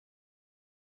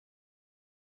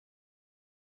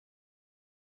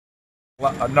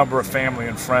A number of family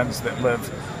and friends that live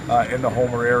in the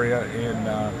Homer area,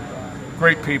 and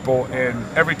great people. And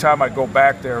every time I go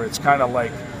back there, it's kind of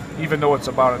like, even though it's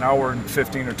about an hour and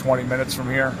 15 or 20 minutes from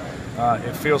here,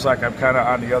 it feels like I'm kind of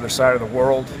on the other side of the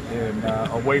world and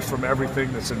away from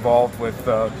everything that's involved with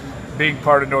being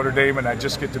part of Notre Dame, and I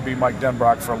just get to be Mike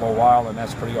Denbrock for a little while, and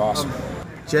that's pretty awesome.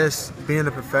 Just being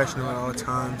a professional at all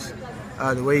times,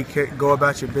 the way you go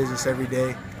about your business every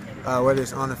day, whether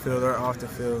it's on the field or off the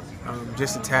field,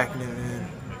 just attacking it and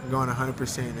going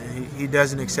 100%. And he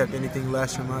doesn't accept anything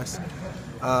less from us.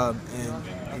 And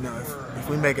you know, if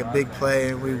we make a big play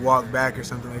and we walk back or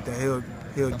something like that,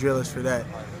 he'll drill us for that.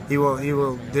 He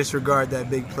will disregard that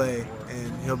big play,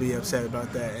 and he'll be upset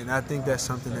about that. And I think that's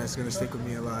something that's going to stick with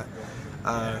me a lot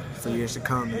for years to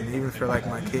come, and even for like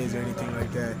my kids or anything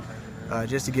like that.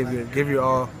 Just to give you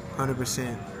all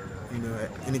 100%, you know,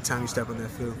 anytime you step on that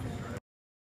field.